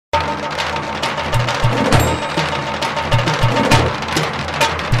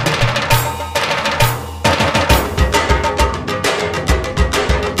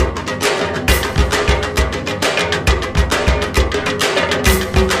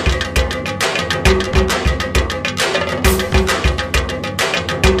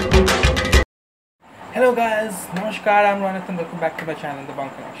Namaskar, I'm Ronit and welcome back to my channel, The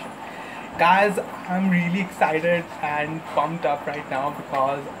Bunk Connection. Guys, I'm really excited and pumped up right now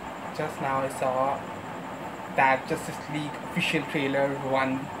because just now I saw that Justice League official trailer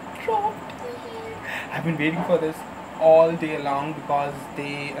 1 dropped. I've been waiting for this all day long because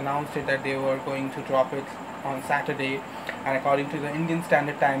they announced it that they were going to drop it on Saturday, and according to the Indian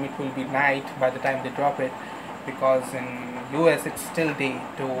Standard Time it will be night by the time they drop it, because in US it's still day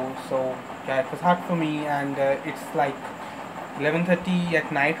too. So yeah, it was hard for me, and it's like 11:30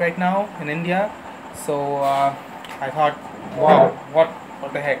 at night right now in India. So I thought, wow, what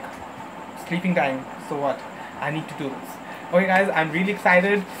the heck, sleeping time, so what, I need to do this. Okay guys, I'm really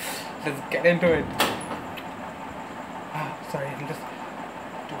excited, let's get into it. Sorry, I'm just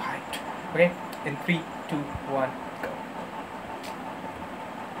too hyped. Okay, in 3, 2, 1, go.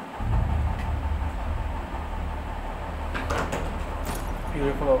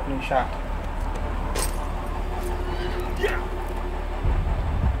 Beautiful opening shot. Yeah.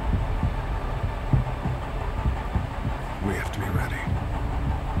 We have to be ready.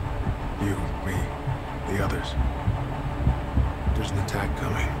 You, me, the others. There's an attack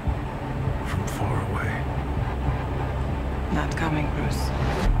coming from far away. Not coming, Bruce.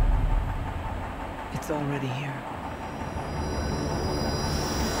 It's already here.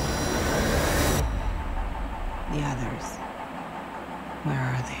 The others. Where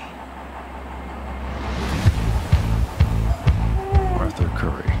are they? Arthur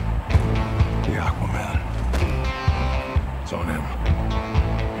Curry, the Aquaman. It's on him.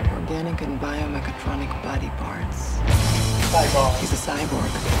 Organic and biomechatronic body parts. Cyborg. He's a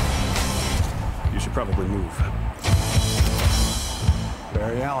cyborg. You should probably move.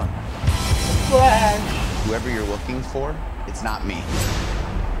 Barry Allen. Flash. Whoever you're looking for, it's not me.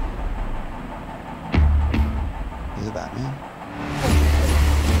 He's a Batman.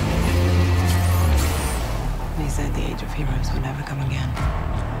 They said the age of heroes would never come again.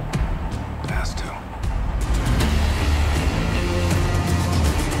 It has to.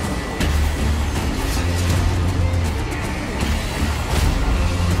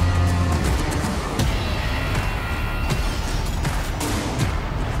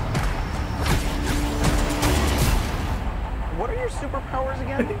 What are your superpowers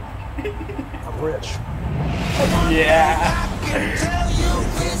again? I'm rich. Yeah.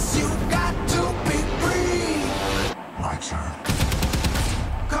 My turn.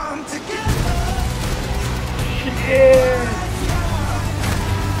 Come together. Yeah.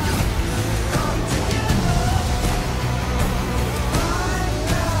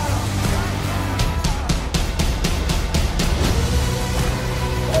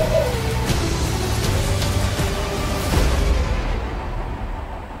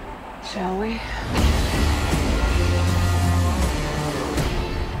 Shall we?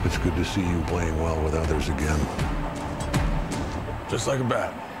 It's good to see you playing well with others again. Just like a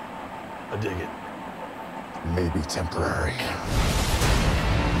bat. I dig it. Maybe temporary.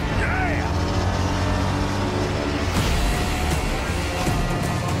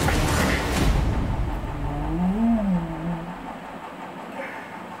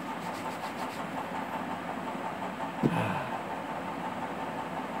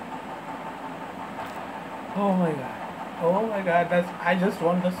 Oh my god. Oh my god, I just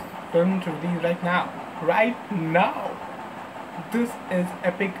want this film to release right now. Right now. This is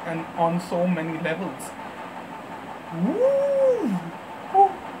epic and on so many levels. Woo! Woo!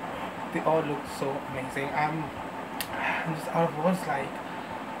 They all look so amazing. I'm just out of words, like,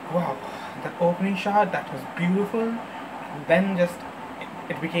 wow, that opening shot, that was beautiful. And then just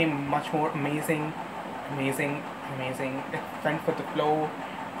it became much more amazing. It went for the flow.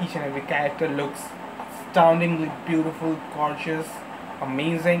 Each and every character looks astoundingly beautiful, gorgeous,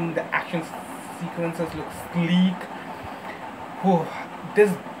 amazing. The action sequences look sleek. Whew,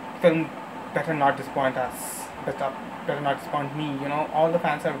 this film better not disappoint us. Better not disappoint me. You know, all the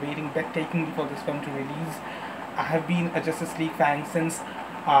fans are waiting breathtakingly for this film to release. I have been a Justice League fan since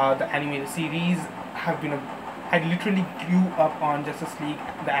the animated series. I literally grew up on Justice League,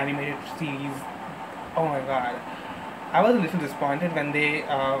 the animated series. Oh my god. I was a little disappointed when they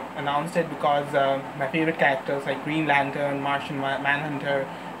announced it, because my favorite characters like Green Lantern, Martian Manhunter,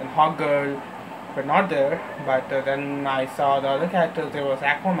 and Hawkgirl were not there. But then I saw the other characters. There was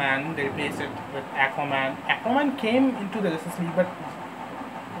Aquaman. They replaced it with Aquaman. Aquaman came into the Justice League, but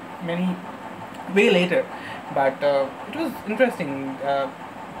way later. But it was interesting.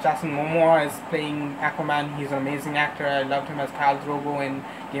 Jason Momoa is playing Aquaman. He's an amazing actor. I loved him as Khal Drogo in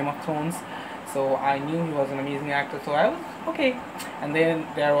Game of Thrones. So I knew he was an amazing actor, so I was okay. And then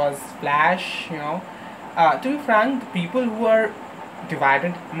there was Flash, you know. To be frank, the people who are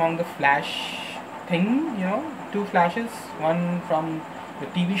divided among the Flash thing, you know, two Flashes. One from the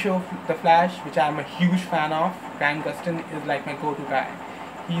TV show The Flash, which I'm a huge fan of. Grant Gustin is like my go-to guy.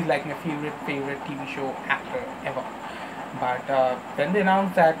 He's like my favorite TV show actor ever. But when they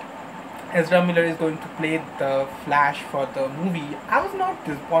announced that Ezra Miller is going to play the Flash for the movie, I was not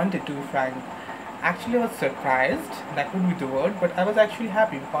disappointed, to be frank. Actually, I was surprised, that would be the word, but I was actually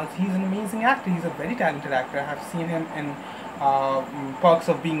happy because he's an amazing actor. He's a very talented actor. I have seen him in Perks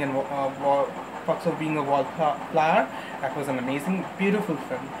of Being a Wallflower. That was an amazing, beautiful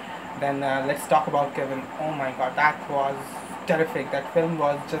film. Then let's talk about Kevin. Oh my God, that was terrific. That film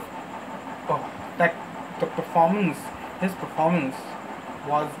was just that the performance, his performance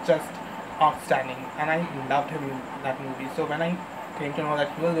was just outstanding, and I loved him in that movie. So when I came to know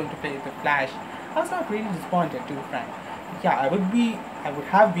that he was going to play the Flash, I was not really disappointed, to be frank. Yeah, I would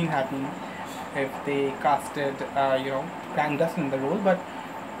have been happy if they casted, Grant Gustin in the role, but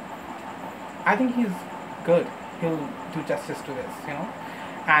I think he's good. He'll do justice to this,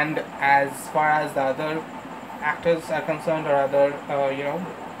 And as far as the other actors are concerned, or other,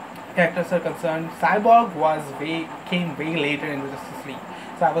 characters are concerned, Cyborg came way later in the Justice League,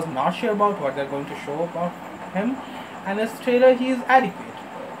 so I was not sure about what they're going to show about him. And his trailer, he is adequate.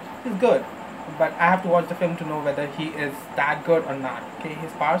 He's good, but I have to watch the film to know whether he is that good or not. Okay,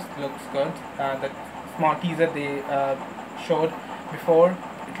 his parts looks good. The small teaser they showed before,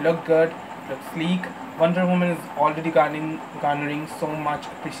 it looked good. It looked sleek. Wonder Woman is already garnering so much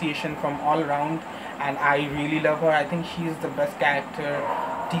appreciation from all around, and I really love her. I think she is the best character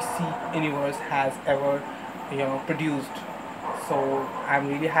DC Universe has ever, produced. So I'm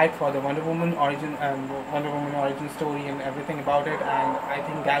really hyped for the Wonder Woman origin story and everything about it, and I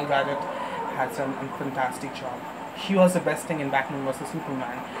think Gal Gadot has done a fantastic job. She was the best thing in Batman vs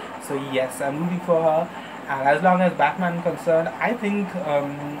Superman. So yes, I'm rooting for her. And as long as Batman is concerned, I think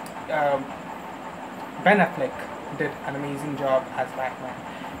Ben Affleck did an amazing job as Batman.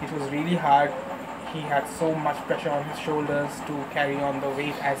 It was really hard. He had so much pressure on his shoulders to carry on the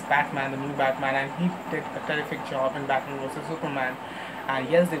weight as Batman, the new Batman, and he did a terrific job in Batman vs Superman. And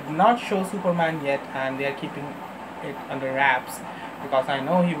yes, they did not show Superman yet, and they are keeping it under wraps, because I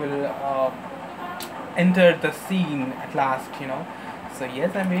know he will enter the scene at last, So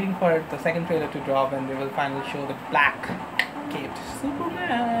yes, I'm waiting for the second trailer to drop, and they will finally show the black caped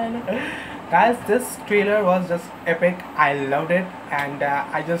Superman. Guys, this trailer was just epic. I loved it, and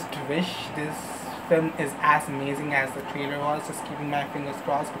I just wish this film is as amazing as the trailer was. Just keeping my fingers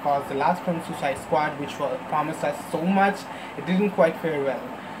crossed, because the last film, Suicide Squad, which was promised us so much, it didn't quite fare well.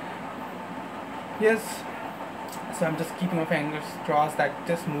 Yes, so I'm just keeping my fingers crossed that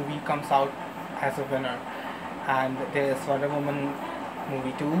this movie comes out as a winner. And there is Wonder Woman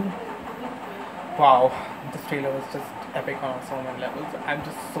movie 2. Wow, this trailer was just epic on so many levels. I'm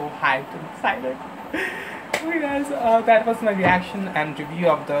just so hyped and excited. Okay guys, that was my reaction and review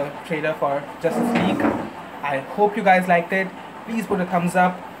of the trailer for Justice League. I hope you guys liked it. Please put a thumbs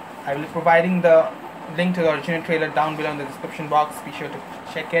up. I will be providing the link to the original trailer down below in the description box. Be sure to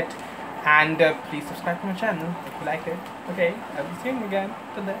check it, and please subscribe to my channel if you liked it. Okay, I'll be seeing you again.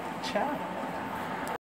 Till then, ciao.